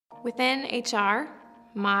Within HR,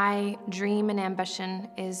 my dream and ambition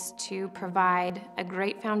is to provide a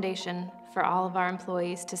great foundation for all of our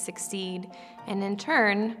employees to succeed, and in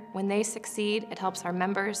turn, when they succeed, it helps our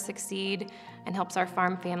members succeed and helps our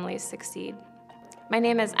farm families succeed. My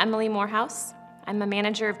name is Emily Morehouse. I'm a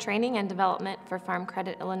manager of training and development for Farm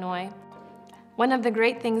Credit Illinois. One of the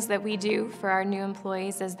great things that we do for our new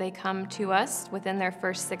employees as they come to us within their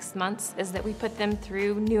first 6 months is that we put them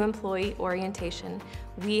through new employee orientation.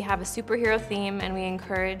 We have a superhero theme and we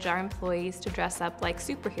encourage our employees to dress up like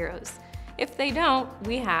superheroes. If they don't,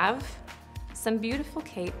 we have some beautiful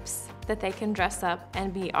capes that they can dress up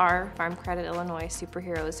and be our Farm Credit Illinois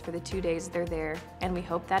superheroes for the 2 days they're there, and we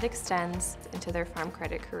hope that extends into their farm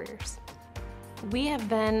credit careers. We have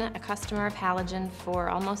been a customer of Halogen for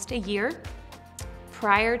almost a year.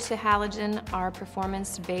 Prior to Halogen, our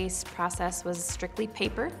performance-based process was strictly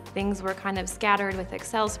paper. Things were kind of scattered with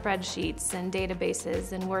Excel spreadsheets and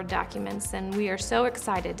databases and Word documents, and we are so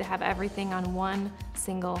excited to have everything on one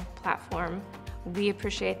single platform. We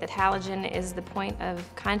appreciate that Halogen is the point of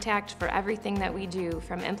contact for everything that we do,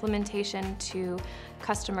 from implementation to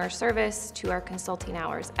customer service to our consulting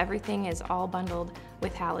hours. Everything is all bundled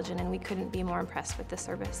with Halogen, and we couldn't be more impressed with the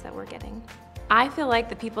service that we're getting. I feel like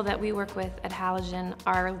the people that we work with at Halogen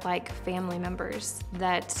are like family members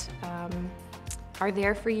that are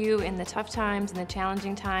there for you in the tough times and the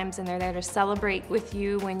challenging times, and they're there to celebrate with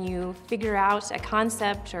you when you figure out a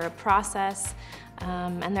concept or a process,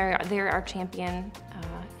 and they're our champion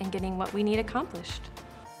in getting what we need accomplished.